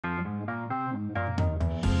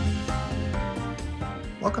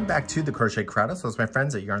Welcome back to the Crochet Crowd. So it's my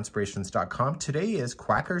friends at yarnspirations.com. Today is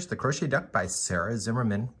Quackers the Crochet Duck by Sarah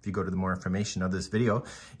Zimmerman. If you go to the more information of this video,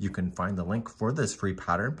 you can find the link for this free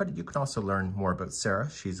pattern, but you can also learn more about Sarah.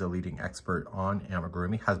 She's a leading expert on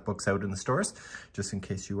Amigurumi, has books out in the stores, just in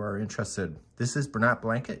case you are interested. This is Bernat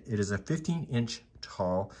Blanket. It is a 15-inch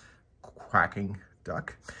tall quacking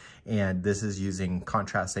duck. And this is using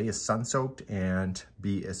contrast. A is sun-soaked and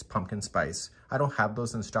B is pumpkin spice. I don't have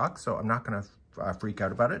those in stock, so I'm not gonna freak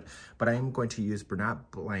out about it, but I am going to use Bernat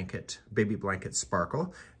Blanket, Baby Blanket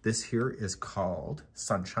Sparkle. This here is called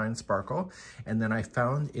Sunshine Sparkle. And then I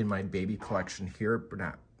found in my baby collection here,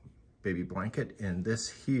 Bernat Baby Blanket, and this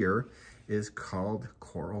here is called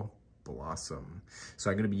Coral Blossom. So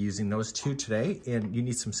I'm going to be using those two today, and you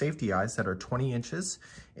need some safety eyes that are 20 inches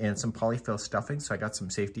and some polyfill stuffing. So I got some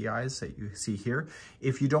safety eyes that you see here.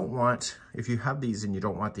 If you have these and you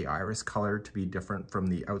don't want the iris color to be different from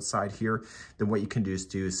the outside here, then what you can do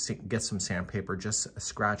is get some sandpaper, just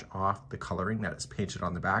scratch off the coloring that is painted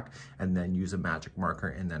on the back, and then use a magic marker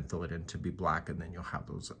and then fill it in to be black, and then you'll have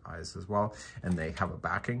those eyes as well. And they have a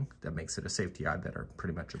backing that makes it a safety eye that are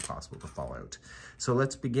pretty much impossible to fall out. So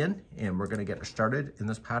let's begin, and we're going to get started in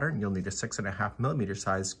this pattern. You'll need a 6.5mm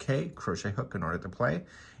size K crochet hook in order to play,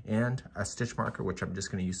 and a stitch marker, which I'm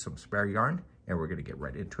just going to use some spare yarn, and we're going to get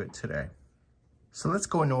right into it today. So let's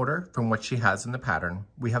go in order from what she has in the pattern.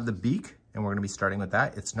 We have the beak, and we're going to be starting with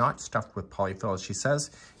that. It's not stuffed with polyfill, as she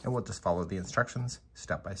says, and we'll just follow the instructions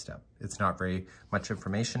step by step. It's not very much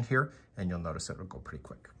information here, and you'll notice it'll go pretty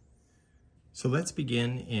quick. So let's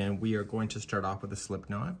begin, and we are going to start off with a slip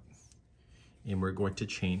knot, and we're going to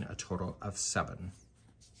chain a total of 7.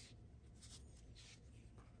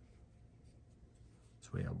 So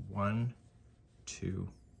we have 1, 2,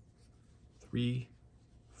 3,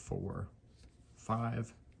 4,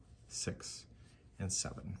 5, 6, and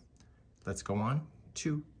 7. Let's go on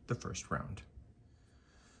to the first round.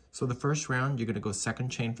 So the first round, you're going to go second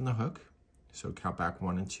chain from the hook. So count back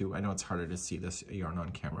 1 and 2. I know it's harder to see this yarn on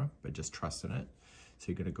camera, but just trust in it. So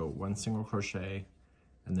you're going to go 1 single crochet,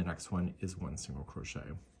 and the next one is 1 single crochet.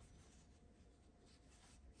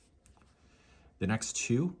 The next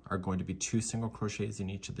 2 are going to be 2 single crochets in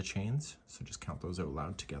each of the chains. So just count those out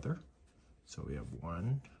loud together. So we have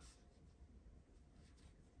 1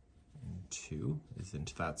 and 2 is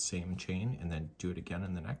into that same chain, and then do it again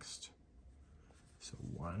in the next. So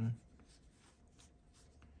 1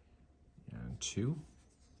 and 2.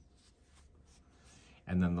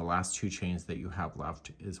 And then the last 2 chains that you have left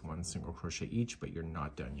is 1 single crochet each, but you're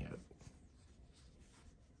not done yet.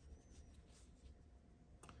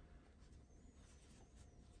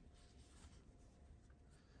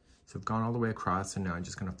 So I've gone all the way across, and now I'm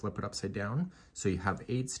just going to flip it upside down. So you have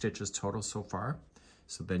 8 stitches total so far.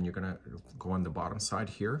 So then you're going to go on the bottom side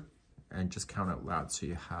here and just count out loud. So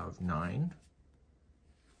you have 9,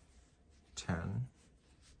 10,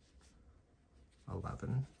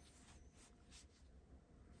 11,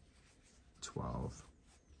 12,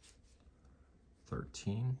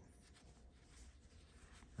 13,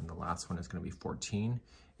 and the last one is going to be 14,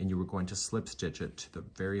 and you were going to slip stitch it to the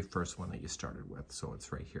very first one that you started with, so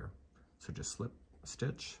it's right here. So just slip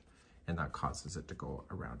stitch, and that causes it to go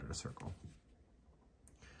around in a circle.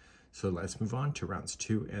 So let's move on to rounds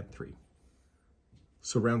 2 and 3.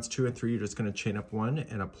 So rounds 2 and 3, you're just going to chain up 1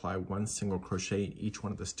 and apply 1 single crochet in each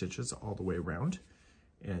one of the stitches all the way around,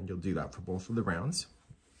 and you'll do that for both of the rounds.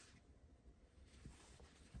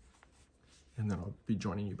 And then I'll be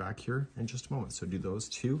joining you back here in just a moment. So do those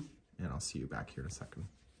 2, and I'll see you back here in a second.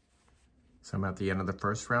 So I'm at the end of the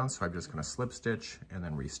first round, so I'm just going to slip stitch and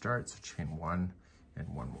then restart. So chain 1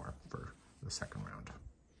 and 1 more for the second round.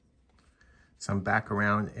 So I'm back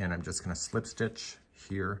around, and I'm just going to slip stitch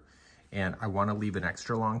here, and I want to leave an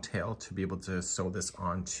extra long tail to be able to sew this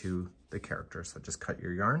onto the character. So just cut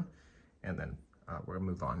your yarn, and then we're going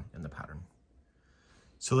to move on in the pattern.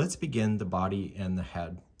 So let's begin the body and the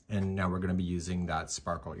head. And now we're going to be using that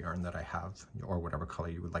sparkle yarn that I have, or whatever color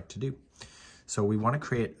you would like to do. So we want to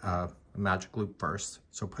create a magic loop first.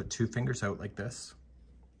 So put 2 fingers out like this.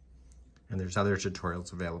 And there's other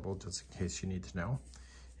tutorials available just in case you need to know.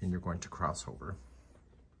 And you're going to cross over.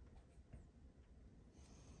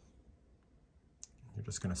 You're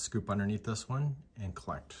just going to scoop underneath this one and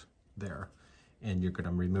collect there. And you're going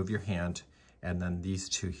to remove your hand, and then these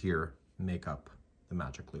 2 here make up the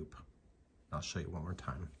magic loop. I'll show you one more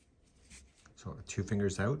time. So 2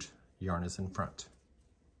 fingers out, yarn is in front.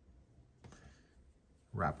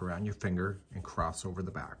 Wrap around your finger and cross over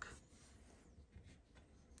the back.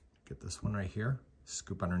 Get this one right here,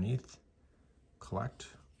 scoop underneath, collect,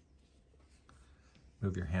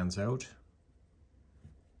 move your hands out,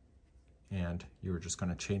 and you're just going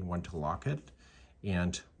to chain 1 to lock it,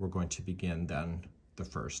 and we're going to begin then the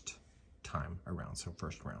first time around. So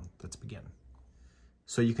first round, let's begin.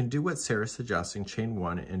 So you can do what Sarah's suggesting, chain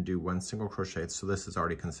 1 and do 1 single crochet. So this is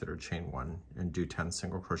already considered chain 1, and do 10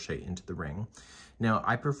 single crochet into the ring. Now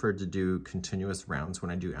I prefer to do continuous rounds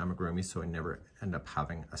when I do amigurumi, so I never end up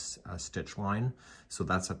having a stitch line. So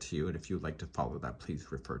that's up to you, and if you'd like to follow that,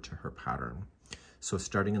 please refer to her pattern. So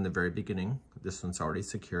starting in the very beginning, this one's already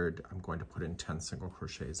secured, I'm going to put in 10 single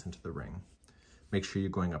crochets into the ring. Make sure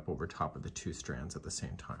you're going up over top of the 2 strands at the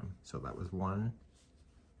same time. So that was 1,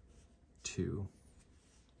 2,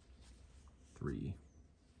 3,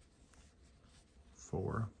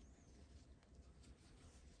 4,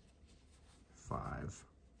 5,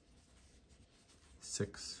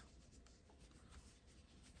 6,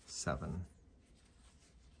 7,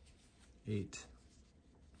 8,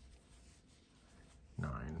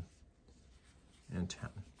 9, and 10.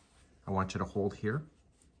 I want you to hold here.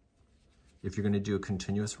 If you're going to do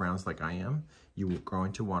continuous rounds like I am, you're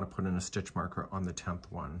going to want to put in a stitch marker on the 10th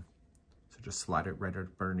one. So just slide it right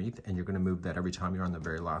underneath, and you're going to move that every time you're on the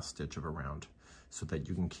very last stitch of a round so that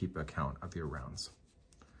you can keep account of your rounds.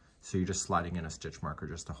 So you're just sliding in a stitch marker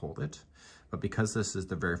just to hold it. But because this is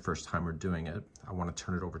the very first time we're doing it, I want to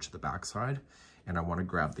turn it over to the back side, and I want to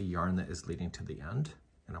grab the yarn that is leading to the end,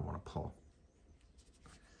 and I want to pull.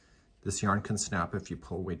 This yarn can snap if you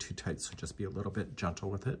pull way too tight, so just be a little bit gentle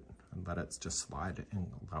with it and let it just slide and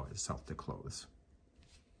allow itself to close.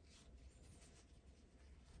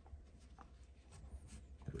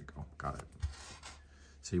 There we go, got it.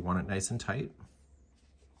 So you want it nice and tight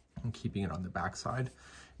and keeping it on the back side.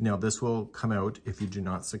 Now this will come out if you do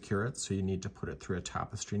not secure it, so you need to put it through a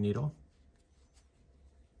tapestry needle.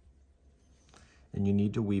 And you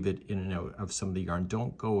need to weave it in and out of some of the yarn.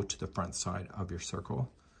 Don't go to the front side of your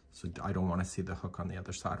circle. So I don't want to see the hook on the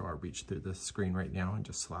other side, or I'll reach through the screen right now and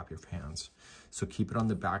just slap your hands. So keep it on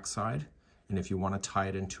the back side, and if you want to tie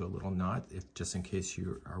it into a little knot, if just in case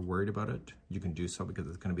you are worried about it, you can do so because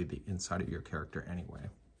it's going to be the inside of your character anyway.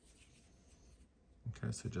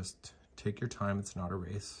 Okay, so just take your time, it's not a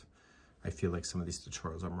race. I feel like some of these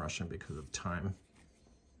tutorials I'm rushing because of time,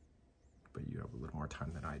 but you have a little more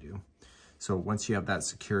time than I do. So once you have that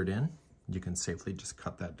secured in, you can safely just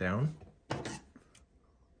cut that down.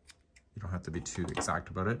 You don't have to be too exact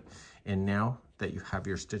about it. And now that you have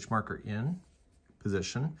your stitch marker in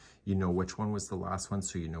position, you know which one was the last one,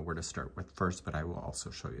 so you know where to start with first, but I will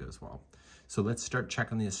also show you as well. So let's start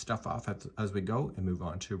checking this stuff off as we go and move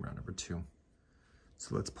on to round number 2.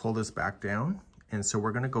 So let's pull this back down. And so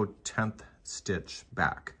we're gonna go 10th stitch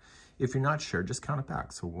back. If you're not sure, just count it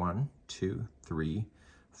back. So 1, 2, 3,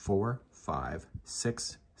 4, 5,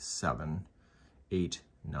 6, 7, 8,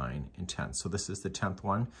 9, and 10. So this is the 10th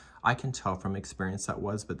one. I can tell from experience that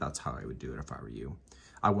was, but that's how I would do it if I were you.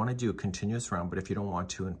 I want to do a continuous round, but if you don't want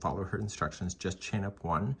to and follow her instructions, just chain up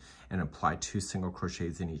 1 and apply 2 single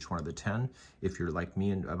crochets in each one of the 10. If you're like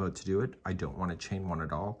me and about to do it, I don't want to chain 1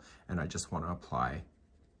 at all, and I just want to apply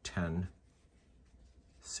 2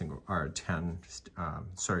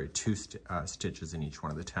 stitches in each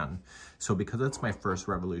one of the 10. So because it's my first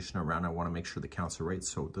revolution around, I want to make sure the counts are right.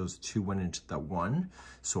 So those 2 went into that 1.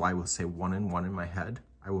 So I will say 1 and 1 in my head.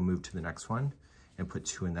 I will move to the next one and put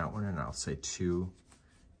 2 in that one, and I'll say 2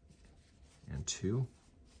 and 2.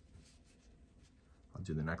 I'll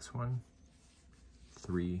do the next one,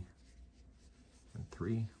 3 and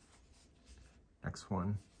 3. Next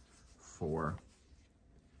one, 4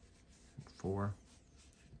 and 4.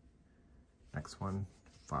 Next one,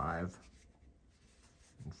 5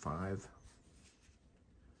 and 5.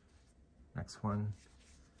 Next one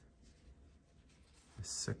is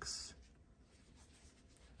 6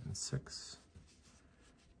 and 6.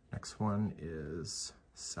 Next one is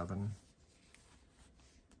 7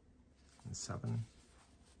 and 7.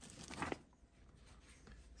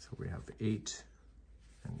 So we have 8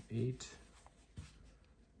 and 8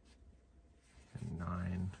 and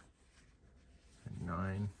 9 and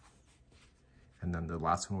 9. And then the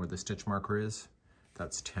last one where the stitch marker is,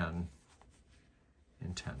 that's 10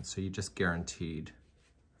 and 10. So you just guaranteed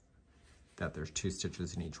that there's 2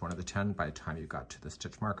 stitches in each one of the 10 by the time you got to the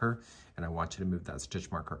stitch marker. And I want you to move that stitch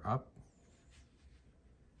marker up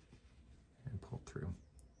and pull through.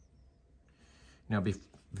 Now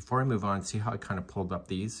before I move on, see how I kind of pulled up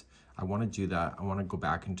these? I want to do that. I want to go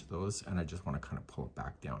back into those, and I just want to kind of pull it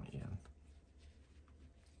back down again.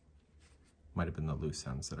 Might have been the loose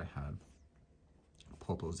ends that I had.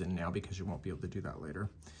 Pull those in now because you won't be able to do that later.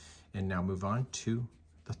 And now move on to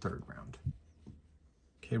the 3rd round.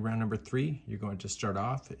 Okay, round number 3, you're going to start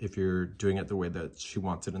off. If you're doing it the way that she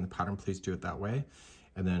wants it in the pattern, please do it that way.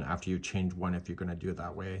 And then after you change one, if you're going to do it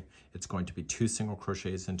that way, it's going to be 2 single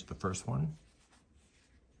crochets into the first one.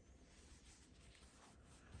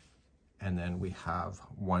 And then we have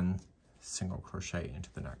 1 single crochet into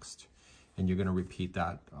the next. And you're going to repeat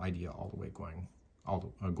that idea all the way going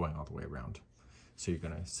all the way around. So you're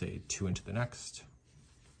going to say 2 into the next,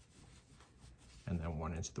 and then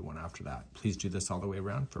 1 into the one after that. Please do this all the way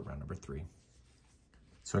around for round number 3.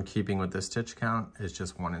 So in keeping with the stitch count, is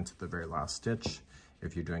just 1 into the very last stitch.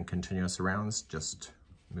 If you're doing continuous rounds, just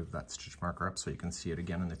move that stitch marker up so you can see it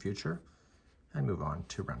again in the future, and move on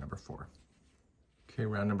to round number 4. Okay,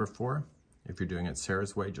 round number 4. If you're doing it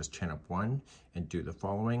Sarah's way, just chain up 1 and do the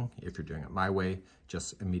following. If you're doing it my way,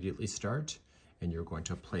 just immediately start, and you're going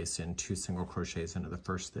to place in 2 single crochets into the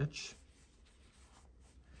first stitch,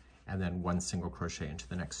 and then 1 single crochet into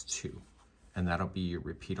the next 2. And that'll be your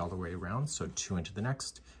repeat all the way around. So 2 into the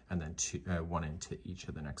next, and then 1 into each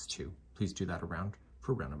of the next 2. Please do that around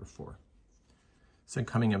for round number 4. So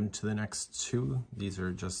coming into the next 2, these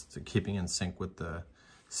are just keeping in sync with the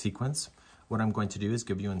sequence. What I'm going to do is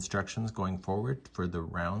give you instructions going forward for the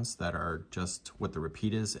rounds that are just what the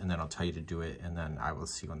repeat is, and then I'll tell you to do it, and then I will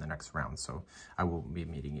see you on the next round. So I will be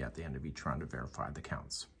meeting you at the end of each round to verify the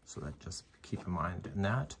counts. So that just keep in mind in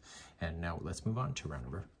that. And now let's move on to round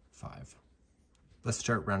number 5. Let's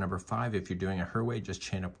start round number 5. If you're doing it her way, just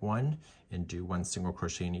chain up 1 and do 1 single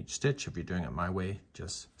crochet in each stitch. If you're doing it my way,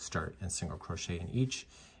 just start and single crochet in each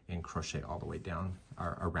and crochet all the way down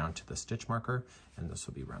or around to the stitch marker, and this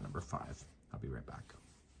will be round number 5. I'll be right back.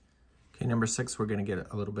 Okay, number 6, we're going to get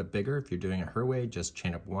a little bit bigger. If you're doing it her way, just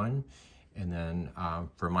chain up 1, and then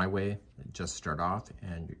for my way, just start off,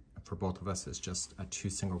 and for both of us, it's just 2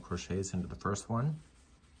 single crochets into the first one,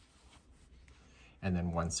 and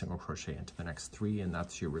then 1 single crochet into the next 3, and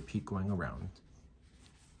that's your repeat going around.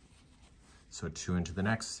 So 2 into the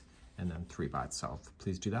next, and then 3 by itself.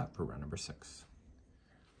 Please do that for round number 6.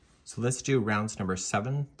 So let's do rounds number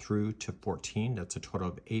 7 through to 14. That's a total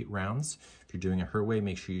of 8 rounds. If you're doing it her way,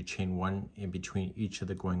 make sure you chain 1 in between each of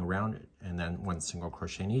the going around, and then 1 single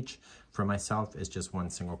crochet in each. For myself, it's just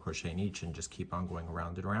 1 single crochet in each, and just keep on going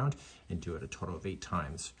around and around and do it a total of 8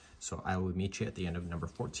 times. So I will meet you at the end of number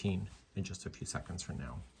 14 in just a few seconds from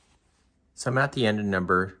now. So I'm at the end of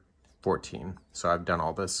number 14. So I've done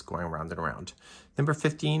all this going around and around. Number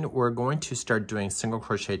 15, we're going to start doing single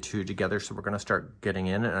crochet 2 together. So we're going to start getting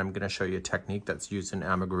in, and I'm going to show you a technique that's used in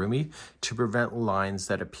Amigurumi to prevent lines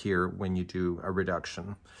that appear when you do a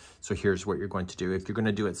reduction. So here's what you're going to do. If you're going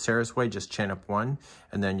to do it Sarah's way, just chain up 1,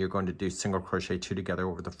 and then you're going to do single crochet 2 together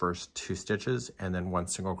over the first 2 stitches, and then 1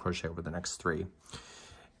 single crochet over the next 3.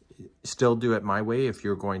 Still do it my way if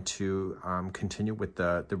you're going to continue with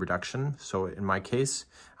the reduction. So in my case,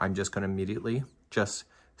 I'm just going to immediately just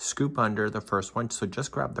scoop under the first one. So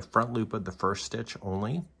just grab the front loop of the first stitch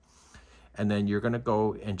only, and then you're going to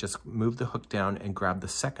go and just move the hook down and grab the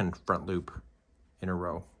second front loop in a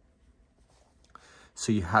row.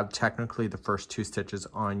 So you have technically the first 2 stitches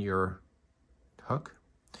on your hook,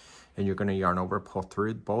 and you're going to yarn over, pull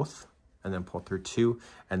through both, and then pull through 2,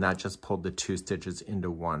 and that just pulled the 2 stitches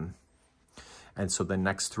into 1. And so the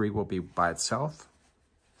next 3 will be by itself.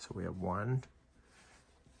 So we have 1,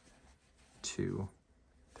 2,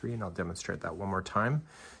 3, and I'll demonstrate that one more time.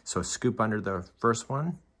 So scoop under the first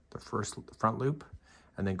one, the first front loop,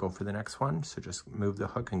 and then go for the next one. So just move the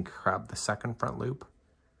hook and grab the second front loop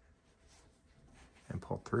and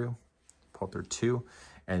pull through 2.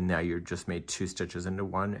 And now you've just made 2 stitches into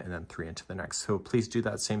 1 and then 3 into the next. So please do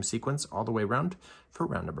that same sequence all the way around for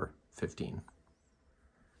round number 15.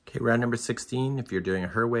 Okay, round number 16, if you're doing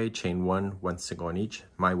it her way, chain 1, 1 single in each.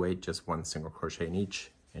 My way, just 1 single crochet in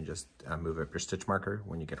each, and just move up your stitch marker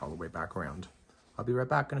when you get all the way back around. I'll be right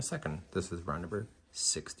back in a second. This is round number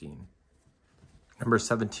 16. Number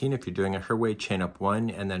 17, if you're doing it her way, chain up 1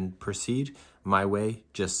 and then proceed. My way,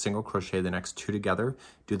 just single crochet the next 2 together.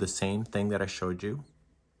 Do the same thing that I showed you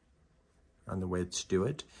on the way to do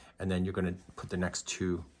it, and then you're going to put the next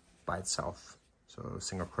 2 by itself. So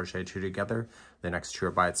single crochet 2 together, the next 2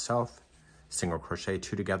 are by itself, single crochet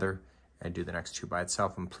 2 together, and do the next 2 by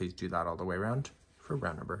itself, and please do that all the way around for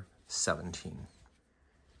round number 17.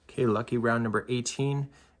 Okay, lucky round number 18.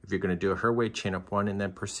 If you're going to do it her way, chain up 1 and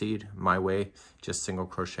then proceed. My way, just single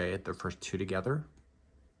crochet the first 2 together,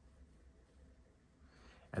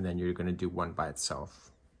 and then you're going to do 1 by itself.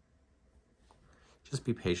 Just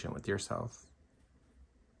be patient with yourself.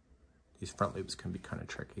 These front loops can be kind of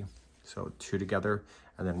tricky. So 2 together,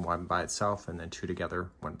 and then 1 by itself, and then 2 together,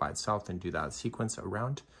 1 by itself, and do that sequence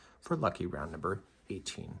around for lucky round number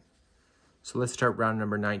 18. So let's start round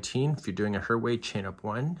number 19. If you're doing a her way, chain up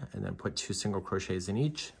 1 and then put 2 single crochets in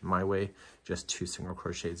each. My way, just 2 single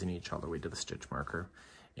crochets in each all the way to the stitch marker.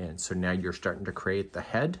 And so now you're starting to create the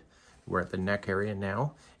head. We're at the neck area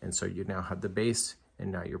now. And so you now have the base,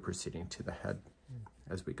 and now you're proceeding to the head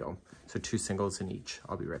as we go. So 2 singles in each.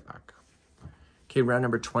 I'll be right back. Okay, round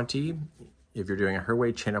number 20. If you're doing a her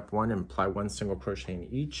way, chain up 1 and apply 1 single crochet in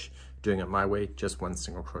each. Doing it my way, just 1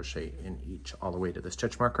 single crochet in each all the way to the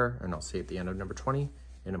stitch marker, and I'll see you at the end of number 20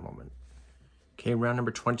 in a moment. Okay, round number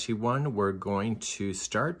 21, we're going to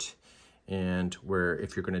start, and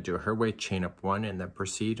if you're going to do a her way, chain up 1 and then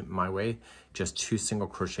proceed my way, just 2 single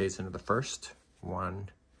crochets into the first, 1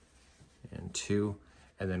 and 2,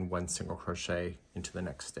 and then 1 single crochet into the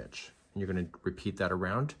next stitch. And you're going to repeat that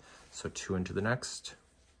around, so 2 into the next,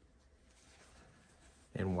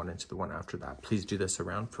 and 1 into the one after that. Please do this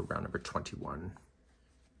around for round number 21.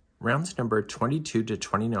 Rounds number 22 to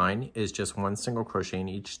 29 is just 1 single crochet in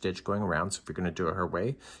each stitch going around. So if you're going to do it her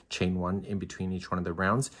way, chain 1 in between each one of the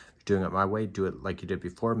rounds. If you're doing it my way, do it like you did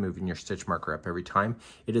before, moving your stitch marker up every time.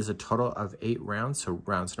 It is a total of 8 rounds, so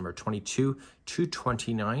rounds number 22 to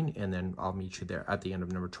 29, and then I'll meet you there at the end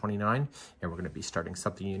of number 29, and we're going to be starting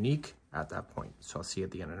something unique at that point. So I'll see you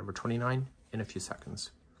at the end of number 29 in a few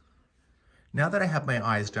seconds. Now that I have my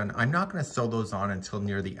eyes done, I'm not going to sew those on until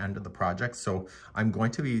near the end of the project. So I'm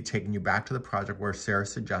going to be taking you back to the project where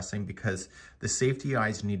Sarah's suggesting, because the safety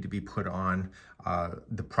eyes need to be put on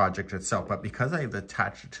the project itself. But because I've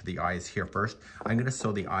attached it to the eyes here first, I'm going to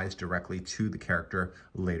sew the eyes directly to the character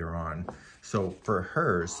later on. So for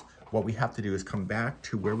hers, what we have to do is come back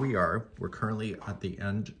to where we are. We're currently at the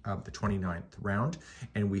end of the 29th round,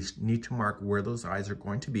 and we need to mark where those eyes are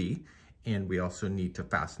going to be. And we also need to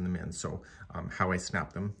fasten them in. So how I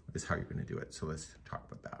snap them is how you're going to do it. So let's talk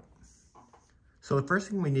about that. So the first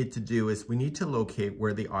thing we need to do is we need to locate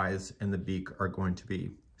where the eyes and the beak are going to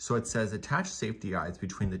be. So it says attach safety eyes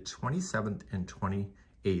between the 27th and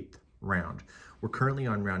 28th round. We're currently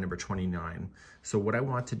on round number 29. So what I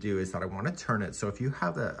want to do is that I want to turn it. So if you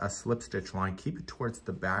have a slip stitch line, keep it towards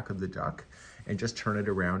the back of the duck and just turn it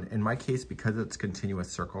around. In my case, because it's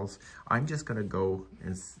continuous circles, I'm just going to go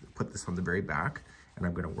and put this on the very back, and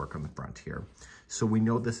I'm going to work on the front here. So we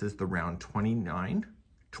know this is the round 29,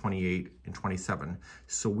 28, and 27.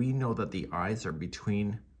 So we know that the eyes are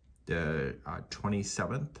between the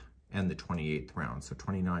 27th and the 28th round. So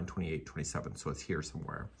 29, 28, 27. So it's here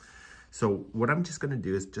somewhere. So what I'm just going to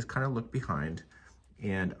do is just kind of look behind,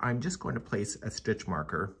 and I'm just going to place a stitch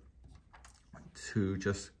marker to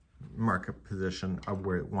just mark a position of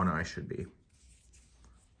where one eye should be.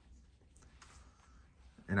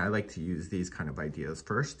 And I like to use these kind of ideas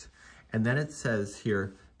first. And then it says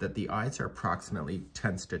here that the eyes are approximately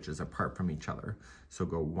 10 stitches apart from each other. So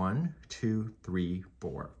go 1, 2, 3,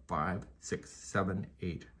 4, 5, 6, 7,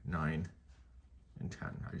 8, 9, and 10.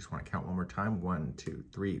 I just want to count one more time. 1, 2,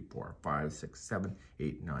 3, 4, 5, 6, 7,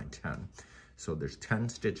 8, 9, 10. So there's 10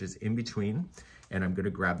 stitches in between, and I'm going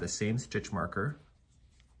to grab the same stitch marker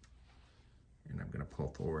and I'm going to pull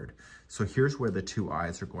forward. So here's where the 2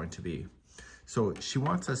 eyes are going to be. So she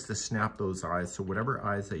wants us to snap those eyes. So whatever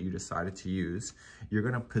eyes that you decided to use, you're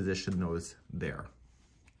going to position those there.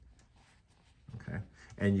 Okay.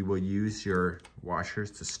 And you will use your washers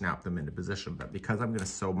to snap them into position. But because I'm going to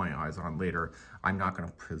sew my eyes on later, I'm not going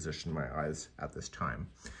to position my eyes at this time.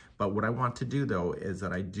 But what I want to do though is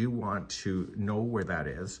that I do want to know where that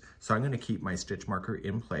is. So I'm going to keep my stitch marker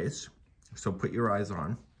in place. So put your eyes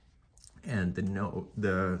on. And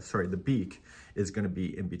the beak is going to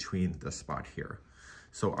be in between the spot here.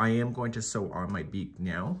 So I am going to sew on my beak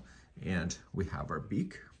now, and we have our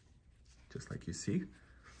beak, just like you see.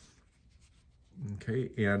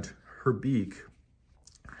 Okay, and her beak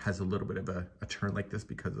has a little bit of a turn like this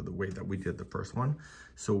because of the way that we did the first one.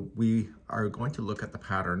 So we are going to look at the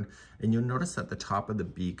pattern, and you'll notice that the top of the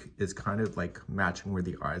beak is kind of like matching where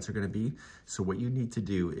the eyes are going to be. So what you need to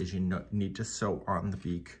do is you need to sew on the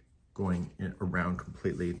beak going around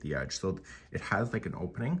completely the edge. So it has like an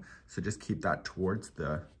opening. So just keep that towards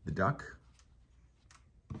the duck.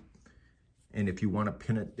 And if you want to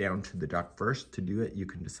pin it down to the duck first to do it, you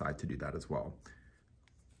can decide to do that as well.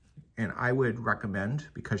 And I would recommend,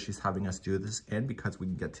 because she's having us do this and because we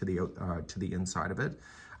can get to the inside of it,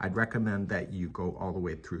 I'd recommend that you go all the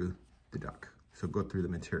way through the duck. So go through the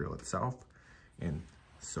material itself and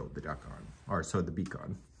sew the duck on, or sew the beak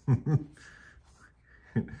on.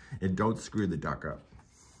 And don't screw the duck up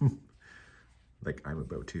like I'm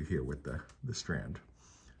about to here with the strand.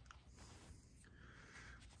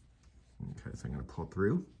 Okay, so I'm going to pull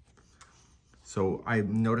through. So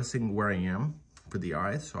I'm noticing where I am for the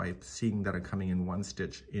eyes. So I'm seeing that I'm coming in one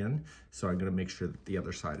stitch in, so I'm gonna make sure that the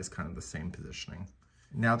other side is kind of the same positioning.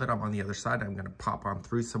 Now that I'm on the other side, I'm gonna pop on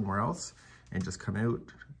through somewhere else and just come out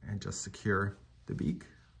and just secure the beak.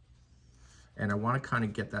 And I wanna kind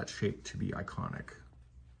of get that shape to be iconic.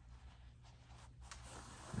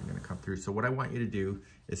 I'm gonna come through. So what I want you to do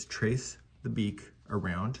is trace the beak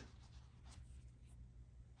around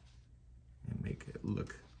and make it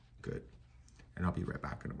look good. And I'll be right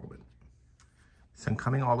back in a moment. So I'm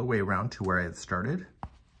coming all the way around to where I had started.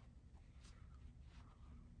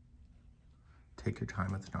 Take your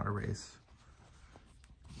time, it's not a race.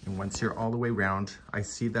 And once you're all the way around, I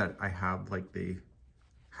see that I have like the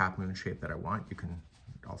half moon shape that I want. You can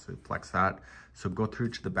also flex that. So go through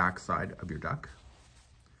to the back side of your duck.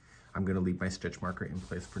 I'm gonna leave my stitch marker in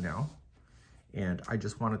place for now. And I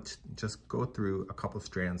just wanted to just go through a couple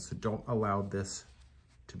strands. So don't allow this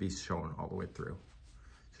to be shown all the way through.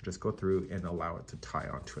 So just go through and allow it to tie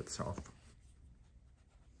onto itself.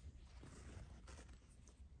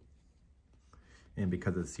 And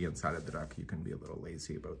because it's the inside of the duck, you can be a little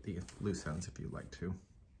lazy about the loose ends if you like to.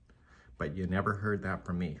 But you never heard that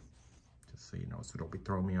from me, just so you know. So don't be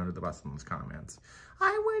throwing me under the bus in those comments.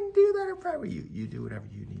 I wouldn't do that if I were you. You do whatever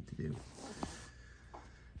you need to do.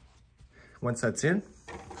 Once that's in,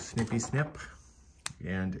 snippy snip,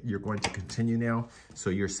 and you're going to continue now. So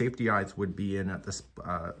your safety eyes would be in at this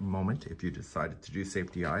moment if you decided to do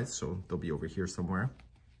safety eyes. So they'll be over here somewhere.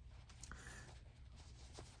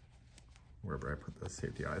 Wherever I put the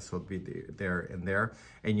safety eyes, so it'll be there and there.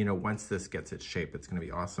 And you know, once this gets its shape, it's gonna be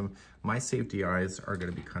awesome. My safety eyes are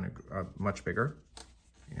gonna be kind of much bigger,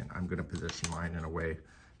 and I'm gonna position mine in a way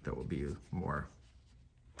that will be more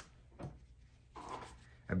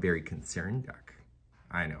a very concerned duck.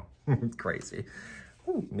 I know, it's crazy.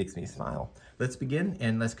 Ooh, makes me smile. Let's begin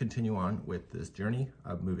and let's continue on with this journey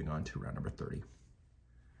of moving on to round number 30.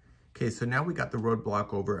 Okay, so now we got the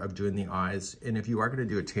roadblock over of doing the eyes. And if you are gonna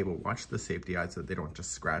do a table, watch the safety eyes so that they don't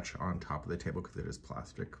just scratch on top of the table because it is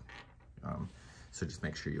plastic. So just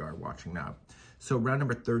make sure you are watching that. So round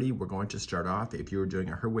number 30, we're going to start off. If you were doing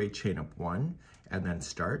a her way chain up 1 and then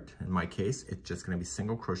start, in my case, it's just gonna be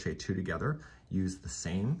single crochet 2 together. Use the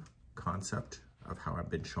same concept of how I've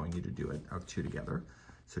been showing you to do it, of 2 together.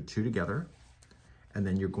 So 2 together, and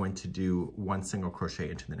then you're going to do 1 single crochet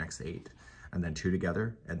into the next 8. And then 2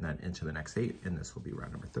 together, and then into the next 8, and this will be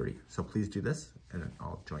round number 30. So please do this, and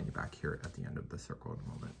I'll join you back here at the end of the circle in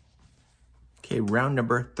a moment. Okay, round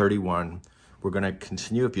number 31. We're gonna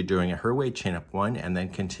continue if you're doing a her way, chain up 1, and then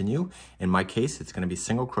continue. In my case, it's gonna be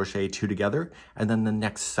single crochet 2 together, and then the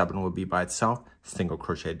next 7 will be by itself, single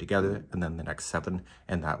crochet together, and then the next 7,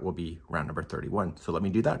 and that will be round number 31. So let me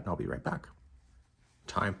do that, and I'll be right back.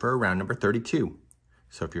 Time for round number 32.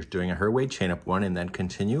 So if you're doing a her way, chain up 1 and then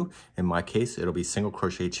continue. In my case, it'll be single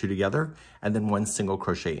crochet 2 together and then 1 single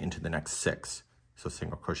crochet into the next 6. So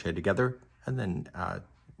single crochet together and then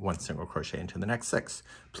 1 single crochet into the next 6.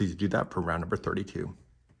 Please do that for round number 32.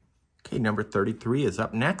 Okay, number 33 is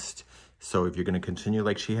up next. So if you're going to continue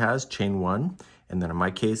like she has, chain 1, and then in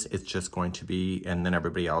my case, it's just going to be, and then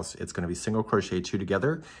everybody else, it's going to be single crochet 2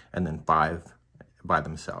 together and then 5 by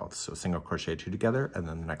themselves. So single crochet 2 together, and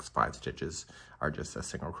then the next 5 stitches are just a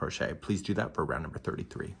single crochet. Please do that for round number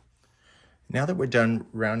 33. Now that we're done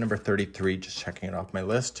round number 33, just checking it off my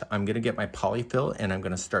list, I'm gonna get my polyfill and I'm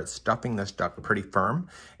gonna start stuffing this duck pretty firm.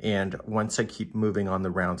 And once I keep moving on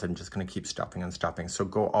the rounds, I'm just gonna keep stuffing and stuffing. So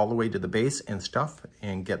go all the way to the base and stuff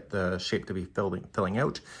and get the shape to be filling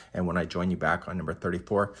out. And when I join you back on number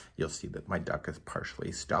 34, you'll see that my duck is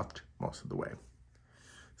partially stuffed most of the way.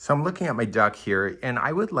 So I'm looking at my duck here, and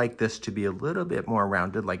I would like this to be a little bit more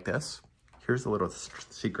rounded like this. Here's a little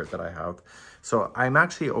secret that I have. So I'm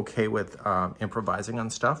actually okay with improvising on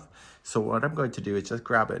stuff. So what I'm going to do is just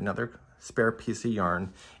grab another spare piece of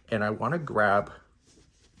yarn, and I want to grab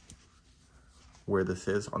where this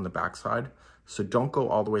is on the back side. So don't go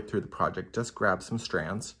all the way through the project, just grab some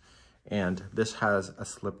strands. And this has a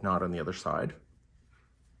slip knot on the other side.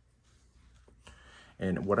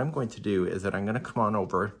 And what I'm going to do is that I'm going to come on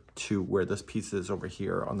over to where this piece is over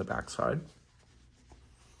here on the back side.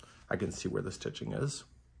 I can see where the stitching is.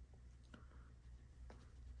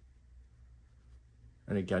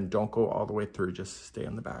 And again, don't go all the way through, just stay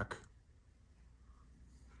on the back.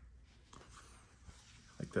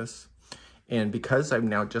 Like this. And because I've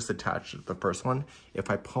now just attached the first one, if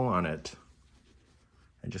I pull on it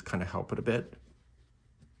and just kind of help it a bit,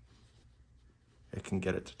 it can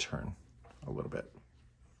get it to turn a little bit.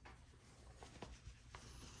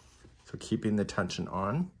 So keeping the tension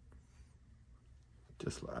on,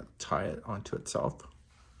 just tie it onto itself.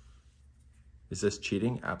 Is this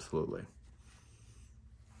cheating? Absolutely.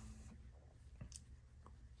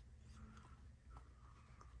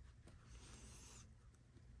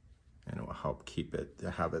 help keep it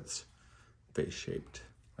to have its face shaped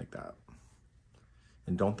like that.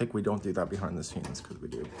 And don't think we don't do that behind the scenes, because we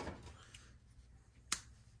do.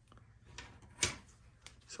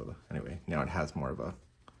 So anyway, now it has more of a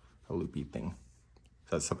loopy thing.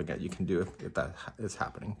 So that's something that you can do if that is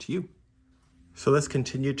happening to you. So let's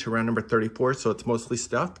continue to round number 34. So it's mostly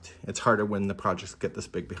stuffed. It's harder when the projects get this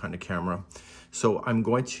big behind the camera. So I'm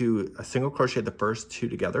going to single crochet the first 2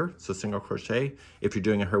 together. So single crochet, if you're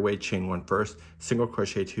doing a her way, chain 1 first, single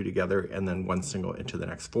crochet 2 together, and then 1 single into the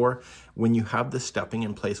next 4. When you have the stuffing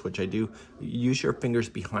in place, which I do, use your fingers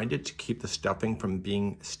behind it to keep the stuffing from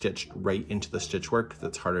being stitched right into the stitch work, because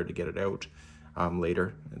it's harder to get it out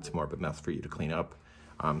later. It's more of a mess for you to clean up.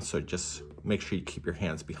 So just make sure you keep your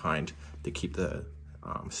hands behind to keep the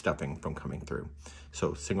stuffing from coming through.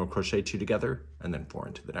 So single crochet 2 together, and then 4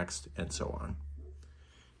 into the next, and so on.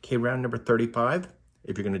 Okay, round number 35.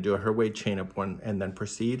 If you're going to do a her way, chain up 1 and then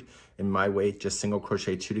proceed. In my way, just single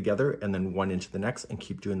crochet 2 together and then 1 into the next, and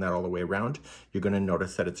keep doing that all the way around. You're going to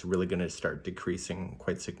notice that it's really going to start decreasing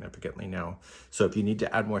quite significantly now. So if you need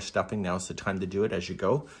to add more stuffing, now's the time to do it as you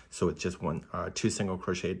go. So it's just single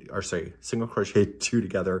crochet 2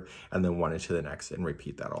 together and then 1 into the next, and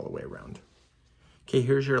repeat that all the way around. Okay,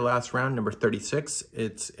 here's your last round, number 36.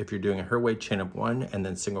 It's if you're doing a her way, chain up 1 and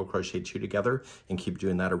then single crochet 2 together, and keep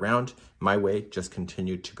doing that around. My way, just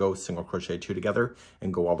continue to go single crochet 2 together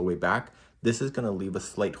and go all the way back. This is going to leave a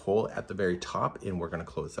slight hole at the very top, and we're going to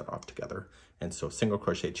close that off together. And so single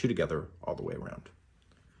crochet 2 together all the way around.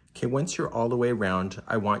 Okay, once you're all the way around,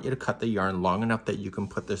 I want you to cut the yarn long enough that you can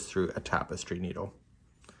put this through a tapestry needle.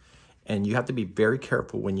 And you have to be very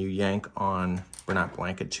careful when you yank on Bernat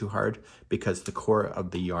Blanket too hard, because the core of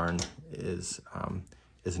the yarn is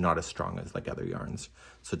not as strong as like other yarns.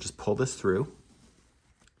 So just pull this through.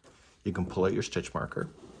 You can pull out your stitch marker,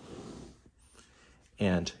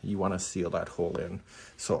 and you want to seal that hole in.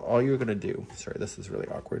 So all you're going to do, sorry, this is really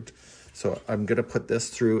awkward. So I'm going to put this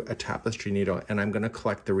through a tapestry needle, and I'm going to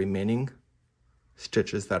collect the remaining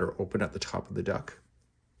stitches that are open at the top of the duck.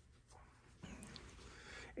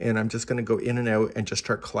 And I'm just going to go in and out and just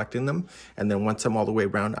start collecting them. And then once I'm all the way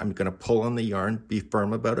around, I'm going to pull on the yarn, be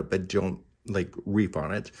firm about it, but don't like reef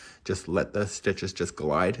on it. Just let the stitches just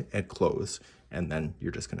glide and close. And then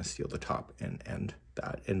you're just going to seal the top and end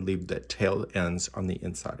that, and leave the tail ends on the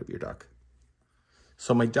inside of your duck.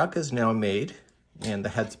 So my duck is now made, and the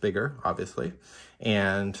head's bigger, obviously.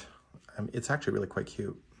 And it's actually really quite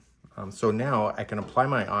cute. So now I can apply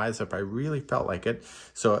my eyes if I really felt like it.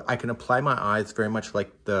 So I can apply my eyes very much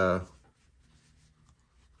like the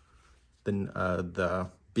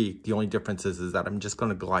beak. The only difference is that I'm just going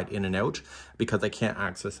to glide in and out, because I can't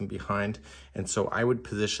access them behind. And so I would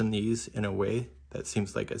position these in a way that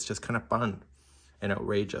seems like it's just kind of fun and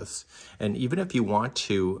outrageous. And even if you want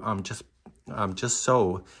to just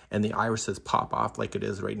sew and the irises pop off like it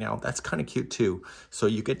is right now, that's kind of cute too. So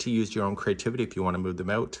you get to use your own creativity if you want to move them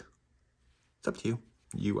out. It's up to you.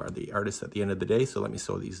 You are the artist at the end of the day, so let me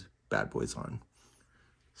sew these bad boys on.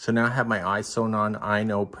 So now I have my eyes sewn on. I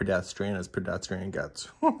know pedestrian as pedestrian gets.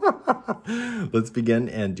 Let's begin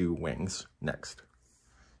and do wings next.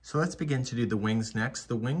 So let's begin to do the wings next.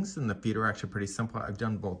 The wings and the feet are actually pretty simple. I've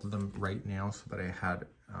done both of them right now so that I had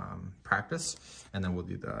practice, and then we'll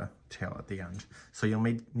do the tail at the end. So you'll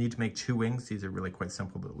need to make 2 wings. These are really quite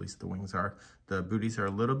simple, at least the wings are. The booties are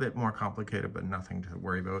a little bit more complicated, but nothing to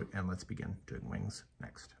worry about. And let's begin doing wings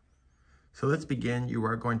next. So let's begin. You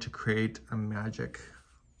are going to create a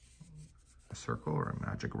circle or a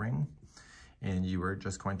magic ring. And you are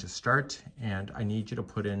just going to start, and I need you to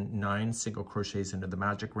put in 9 single crochets into the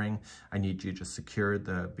magic ring. I need you to secure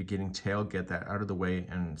the beginning tail, get that out of the way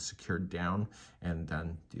and secured down, and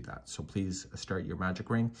then do that. So please start your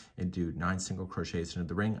magic ring and do 9 single crochets into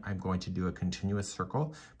the ring. I'm going to do a continuous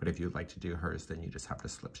circle, but if you'd like to do hers, then you just have to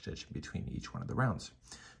slip stitch in between each one of the rounds.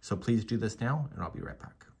 So please do this now, and I'll be right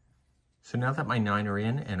back. So now that my 9 are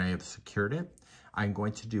in and I have secured it, I'm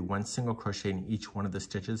going to do 1 single crochet in each one of the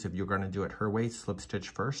stitches. If you're going to do it her way, slip stitch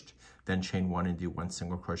first, then chain 1 and do 1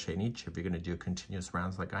 single crochet in each. If you're going to do continuous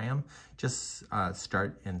rounds like I am, just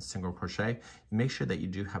start in single crochet. Make sure that you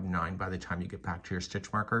do have 9 by the time you get back to your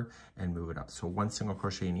stitch marker, and move it up. So 1 single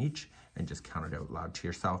crochet in each, and just count it out loud to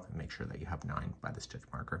yourself and make sure that you have 9 by the stitch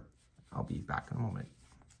marker. I'll be back in a moment.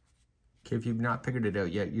 Okay, if you've not figured it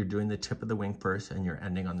out yet, you're doing the tip of the wing first, and you're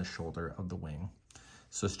ending on the shoulder of the wing.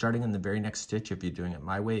 So starting in the very next stitch, if you're doing it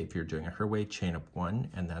my way, if you're doing it her way, chain up 1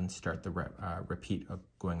 and then start the repeat of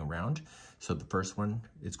going around. So the first one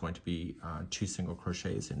is going to be 2 single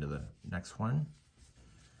crochets into the next one,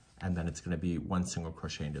 and then it's going to be 1 single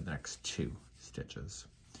crochet into the next 2 stitches.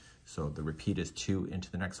 So the repeat is 2 into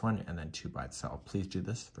the next one and then 2 by itself. Please do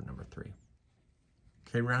this for number 3.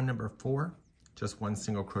 Okay, round number 4, just 1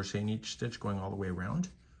 single crochet in each stitch going all the way around.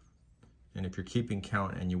 And if you're keeping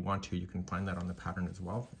count and you want to, you can find that on the pattern as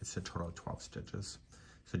well. It's a total of 12 stitches.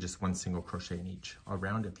 So just 1 single crochet in each.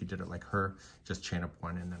 Around, if you did it like her, just chain up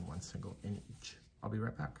 1 and then 1 single in each. I'll be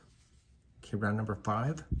right back. Okay, round number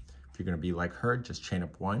 5. If you're going to be like her, just chain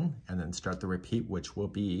up 1 and then start the repeat, which will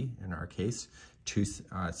be, in our case, 2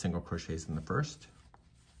 single crochets in the first.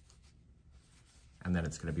 And then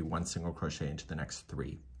it's going to be 1 single crochet into the next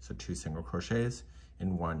 3. So 2 single crochets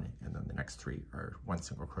in 1, and then the next 3 are 1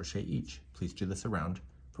 single crochet each. Please do this around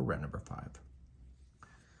for round number 5.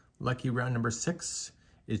 Lucky round number 6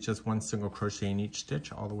 is just 1 single crochet in each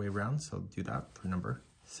stitch all the way around. So do that for number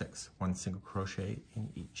 6, 1 single crochet in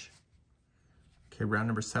each. Okay, round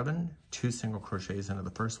number 7, 2 single crochets into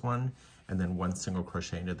the first one, and then 1 single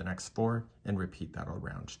crochet into the next 4, and repeat that all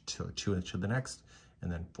around. So 2 into the next,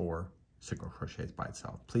 and then 4 single crochets by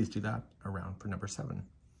itself. Please do that around for number 7.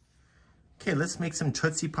 Okay, let's make some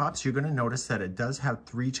Tootsie Pops. You're gonna notice that it does have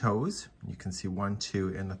 3 toes. You can see 1, 2,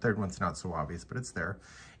 and the third one's not so obvious, but it's there.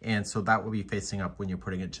 And so that will be facing up when you're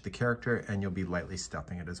putting it to the character, and you'll be lightly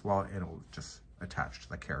stuffing it as well, and it'll just attach to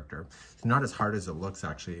the character. It's not as hard as it looks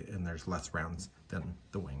actually, and there's less rounds than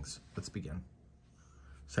the wings. Let's begin.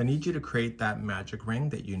 So I need you to create that magic ring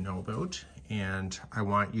that you know about, and I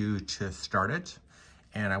want you to start it,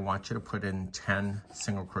 and I want you to put in 10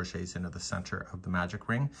 single crochets into the center of the magic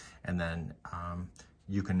ring, and then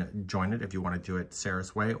you can join it if you want to do it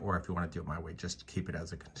Sarah's way, or if you want to do it my way, just keep it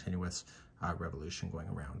as a continuous revolution going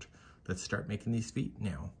around. Let's start making these feet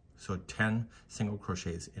now. So 10 single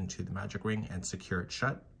crochets into the magic ring and secure it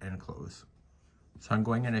shut and close. So I'm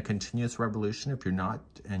going in a continuous revolution. If you're not,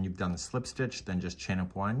 and you've done the slip stitch, then just chain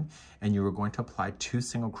up 1, and you are going to apply 2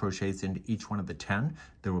 single crochets into each one of the 10.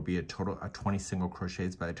 There will be a total of 20 single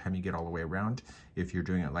crochets by the time you get all the way around. If you're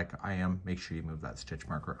doing it like I am, make sure you move that stitch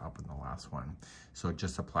marker up in the last one. So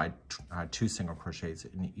just apply 2 single crochets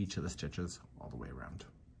in each of the stitches all the way around.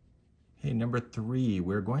 Okay, number 3,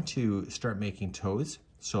 we're going to start making toes.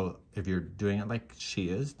 So if you're doing it like she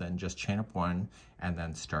is, then just chain up 1 and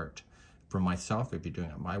then start. For myself, if you're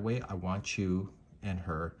doing it my way, I want you and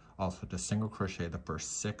her also to single crochet the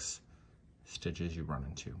first 6 stitches you run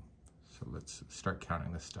into. So let's start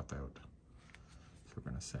counting this stuff out. So we're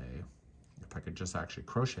gonna say, if I could just actually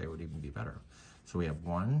crochet, it would even be better. So we have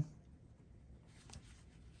 1,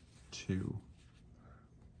 2,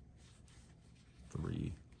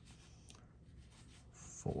 3,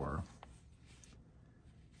 4,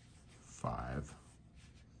 5,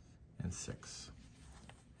 and 6.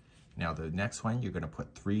 Now the next one, you're going to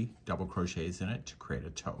put 3 double crochets in it to create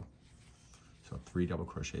a toe. So 3 double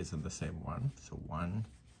crochets in the same one. So 1,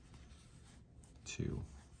 2,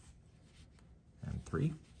 and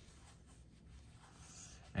 3.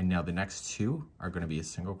 And now the next 2 are going to be a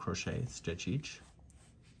single crochet stitch each.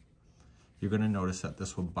 You're going to notice that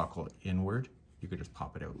this will buckle inward. You could just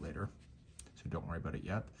pop it out later, so don't worry about it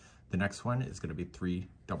yet. The next one is going to be 3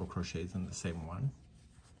 double crochets in the same one.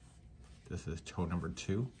 This is toe number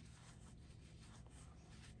 2.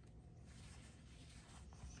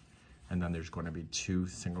 And then there's going to be 2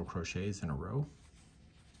 single crochets in a row.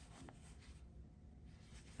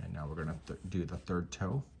 And now we're going to do the third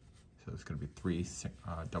toe. So it's going to be 3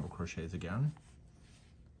 double crochets again.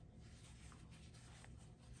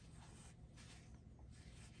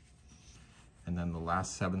 And then the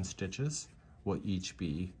last 7 stitches will each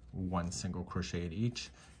be 1 single crochet in each.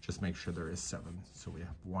 Just make sure there is 7. So we have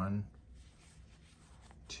 1,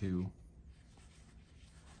 2,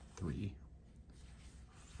 3,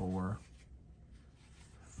 4,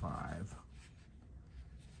 5,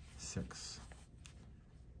 6,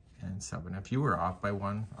 and 7. If you were off by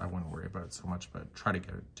 1, I wouldn't worry about it so much, but try to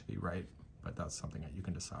get it to be right. But that's something that you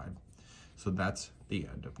can decide. So that's the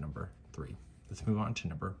end of number 3. Let's move on to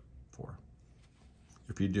number 4.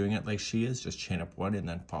 If you're doing it like she is, just chain up 1 and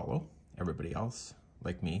then follow. Everybody else,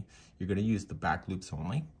 like me, you're going to use the back loops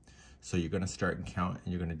only. So you're going to start and count,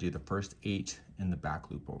 and you're going to do the first 8 in the back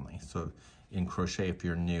loop only. So in crochet, if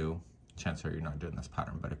you're new, chances are you're not doing this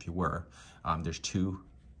pattern, but if you were, there's 2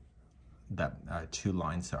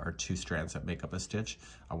 lines that are 2 strands that make up a stitch.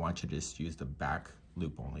 I want you to just use the back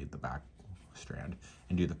loop only, the back strand,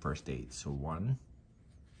 and do the first 8. So 1,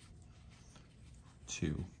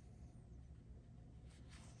 2,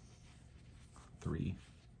 3,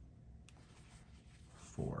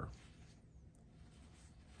 4,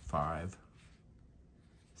 5,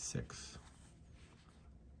 6,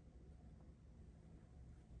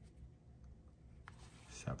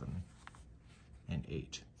 7, and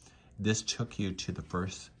 8. This took you to the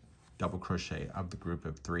first double crochet of the group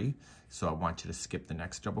of 3. So I want you to skip the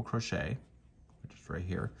next double crochet, which is right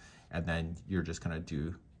here, and then you're just going to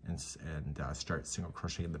do and start single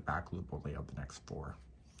crochet in the back loop only of the next 4.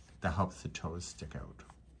 That helps the toes stick out.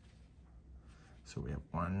 So we have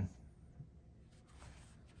 1,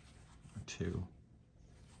 2,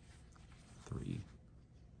 3,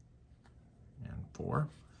 and 4.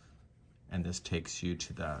 And this takes you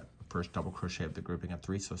to the first double crochet of the grouping of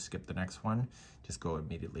 3, so skip the next one. Just go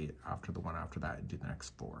immediately after the one after that and do the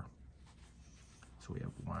next 4. So we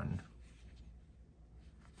have 1,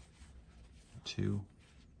 2,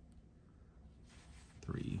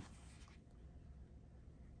 3,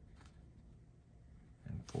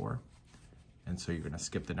 and 4. And so you're going to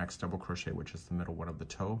skip the next double crochet, which is the middle one of the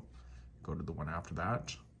toe, go to the one after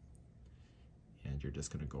that, and you're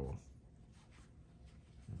just going to go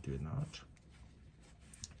doing that.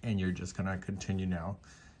 And you're just going to continue now.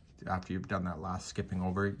 After you've done that last skipping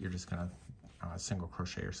over, you're just going to single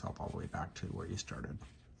crochet yourself all the way back to where you started.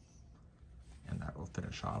 And that will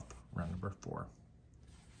finish off round number 4.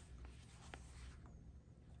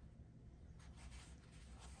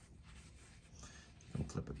 You can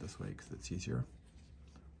flip it this way because it's easier.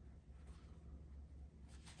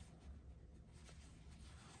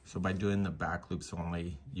 So by doing the back loops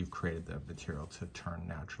only, you've created the material to turn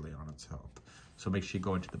naturally on itself. So make sure you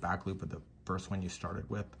go into the back loop of the first one you started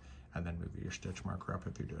with, and then move your stitch marker up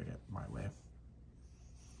if you're doing it my way.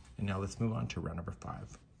 And now let's move on to round number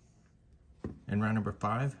 5. In round number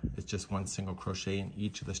 5, it's just 1 single crochet in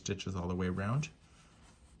each of the stitches all the way around.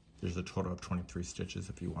 There's a total of 23 stitches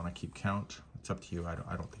if you want to keep count. It's up to you. I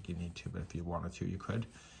don't think you need to, but if you wanted to, you could.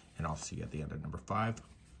 And I'll see you at the end of number 5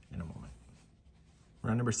 in a moment.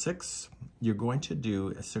 Round number 6, you're going to do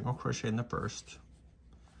a single crochet in the first,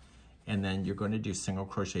 and then you're going to do single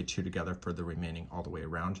crochet 2 together for the remaining all the way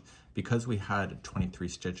around. Because we had 23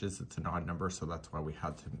 stitches, it's an odd number, so that's why we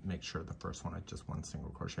had to make sure the first one is just 1 single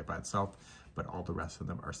crochet by itself, but all the rest of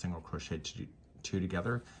them are single crochet 2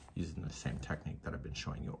 together using the same technique that I've been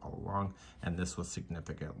showing you all along, and this will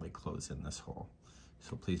significantly close in this hole.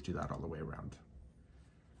 So please do that all the way around.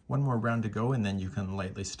 One more round to go, and then you can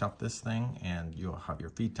lightly stuff this thing and you'll have your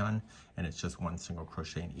feet done, and it's just 1 single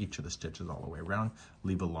crochet in each of the stitches all the way around.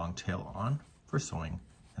 Leave a long tail on for sewing,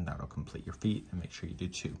 and that'll complete your feet, and make sure you do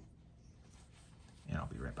 2. And I'll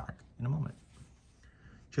be right back in a moment.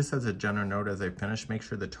 Just as a general note, as I finish, make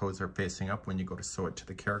sure the toes are facing up when you go to sew it to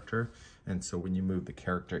the character. And so when you move the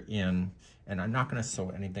character in, and I'm not going to sew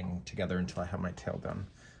anything together until I have my tail done,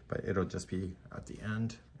 but it'll just be at the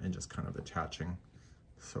end and just kind of attaching.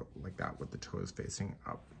 So like that with the toes facing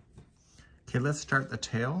up. Okay, let's start the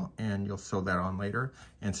tail, and you'll sew that on later,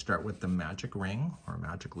 and start with the magic ring or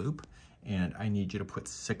magic loop. And I need you to put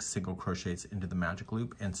 6 single crochets into the magic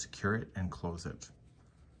loop and secure it and close it.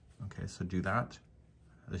 Okay, so do that.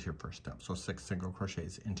 That's your first step. So 6 single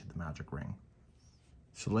crochets into the magic ring.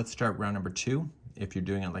 So let's start round number 2. If you're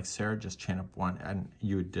doing it like Sarah, just chain up 1, and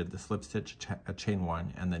you did the slip stitch, chain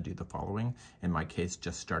 1, and then do the following. In my case,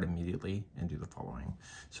 just start immediately and do the following.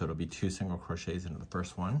 So it'll be 2 single crochets into the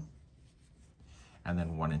first one, and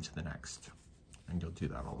then 1 into the next. And you'll do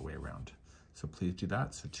that all the way around. So please do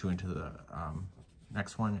that. So 2 into the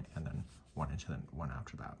next one, and then 1 into the one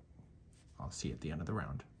after that. I'll see you at the end of the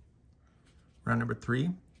round. Round number 3,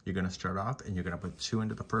 you're going to start off and you're going to put 2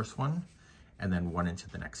 into the first one, and then 1 into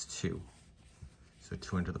the next 2. So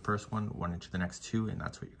 2 into the first one, 1 into the next 2, and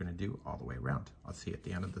that's what you're going to do all the way around. I'll see you at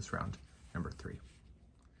the end of this round, number 3.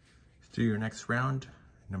 Let's do your next round,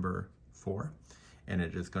 number 4, and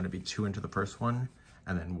it is going to be 2 into the first one,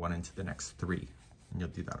 and then 1 into the next 3, and you'll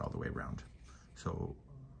do that all the way around. So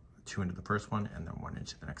 2 into the first one, and then 1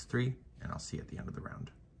 into the next 3, and I'll see you at the end of the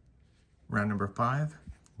round. Round number 5,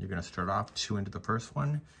 you're going to start off 2 into the first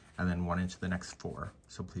one, and then 1 into the next 4.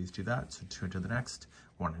 So please do that. So 2 into the next,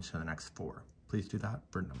 1 into the next 4. Please do that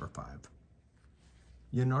for number 5.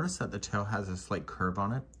 You'll notice that the tail has a slight curve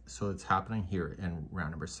on it, so it's happening here in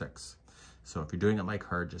round number 6. So if you're doing it like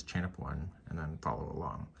her, just chain up 1 and then follow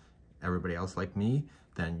along. Everybody else like me,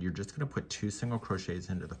 then you're just going to put 2 single crochets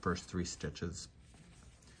into the first 3 stitches.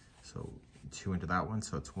 So 2 into that one,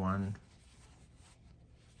 so it's 1,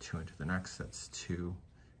 2 into the next, that's 2,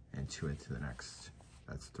 and 2 into the next,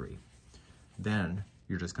 that's 3. Then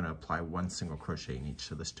you're just going to apply 1 single crochet in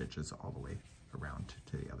each of the stitches all the way around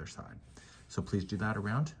to the other side. So please do that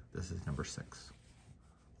around. This is number 6.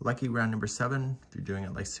 Lucky round number 7, if you're doing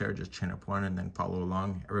it like Sarah, just chain up 1 and then follow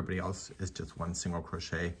along. Everybody else is just 1 single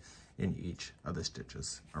crochet in each of the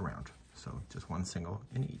stitches around. So just 1 single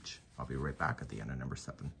in each. I'll be right back at the end of number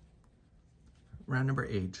 7. Round number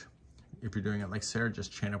 8, if you're doing it like Sarah,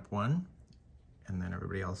 just chain up 1 and then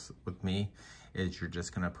everybody else with me, is you're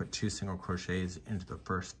just gonna put 2 single crochets into the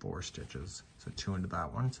first 4 stitches. So 2 into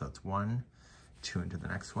that one, so that's 1, 2 into the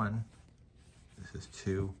next one. This is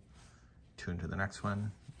 2, 2 into the next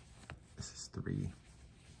one. This is 3,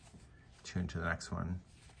 2 into the next one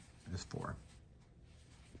is 4.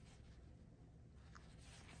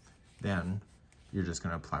 Then you're just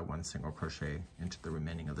going to apply 1 single crochet into the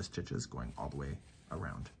remaining of the stitches going all the way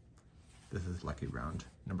around. This is lucky round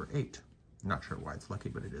number 8. I'm not sure why it's lucky,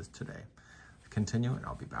 but it is today. Continue, and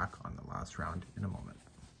I'll be back on the last round in a moment.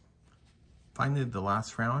 Finally, the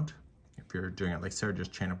last round, if you're doing it like Sarah,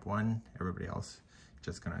 just chain up 1. Everybody else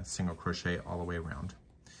just going to single crochet all the way around.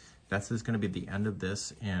 This is going to be the end of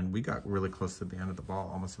this, and we got really close to the end of the ball,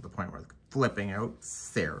 almost to the point where it's flipping out.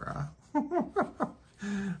 Sarah.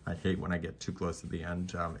 I hate when I get too close to the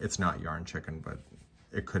end. It's not yarn chicken, but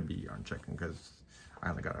it could be yarn chicken because I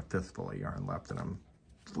only got a fistful of yarn left and I'm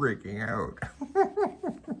freaking out.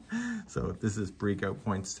 So this is freak out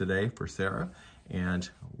points today for Sarah, and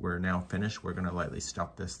we're now finished. We're going to lightly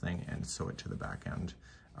stuff this thing and sew it to the back end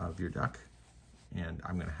of your duck, and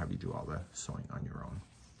I'm going to have you do all the sewing on your own.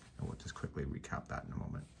 And we'll just quickly recap that in a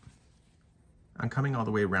moment. I'm coming all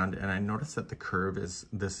the way around, and I noticed that the curve is,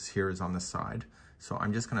 this here is on the side. So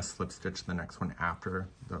I'm just gonna slip stitch the next one after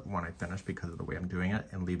the one I finished because of the way I'm doing it,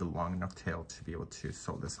 and leave a long enough tail to be able to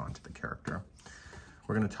sew this onto the character.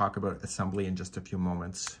 We're gonna talk about assembly in just a few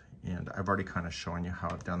moments, and I've already kind of shown you how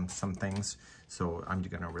I've done some things. So I'm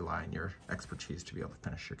gonna rely on your expertise to be able to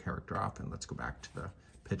finish your character off, and let's go back to the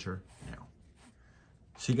picture now.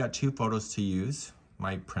 So you got 2 photos to use.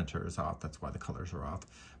 My printer is off, that's why the colors are off.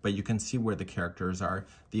 But you can see where the characters are.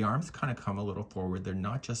 The arms kind of come a little forward. They're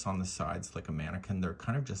not just on the sides like a mannequin. They're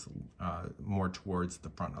kind of just more towards the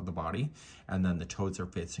front of the body. And then the toes are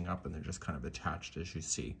facing up and they're just kind of attached as you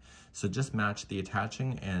see. So just match the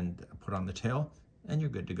attaching and put on the tail and you're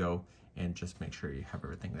good to go. And just make sure you have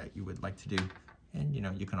everything that you would like to do. And you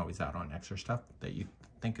know, you can always add on extra stuff that you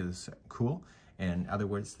think is cool. In other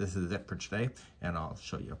words, this is it for today. And I'll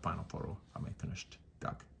show you a final photo of my finished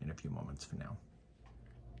duck in a few moments from now.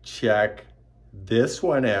 Check this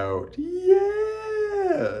one out.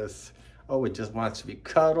 Yes. Oh, it just wants to be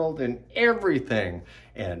cuddled and everything.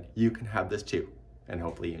 And you can have this too. And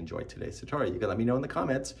hopefully you enjoyed today's tutorial. You can let me know in the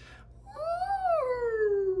comments.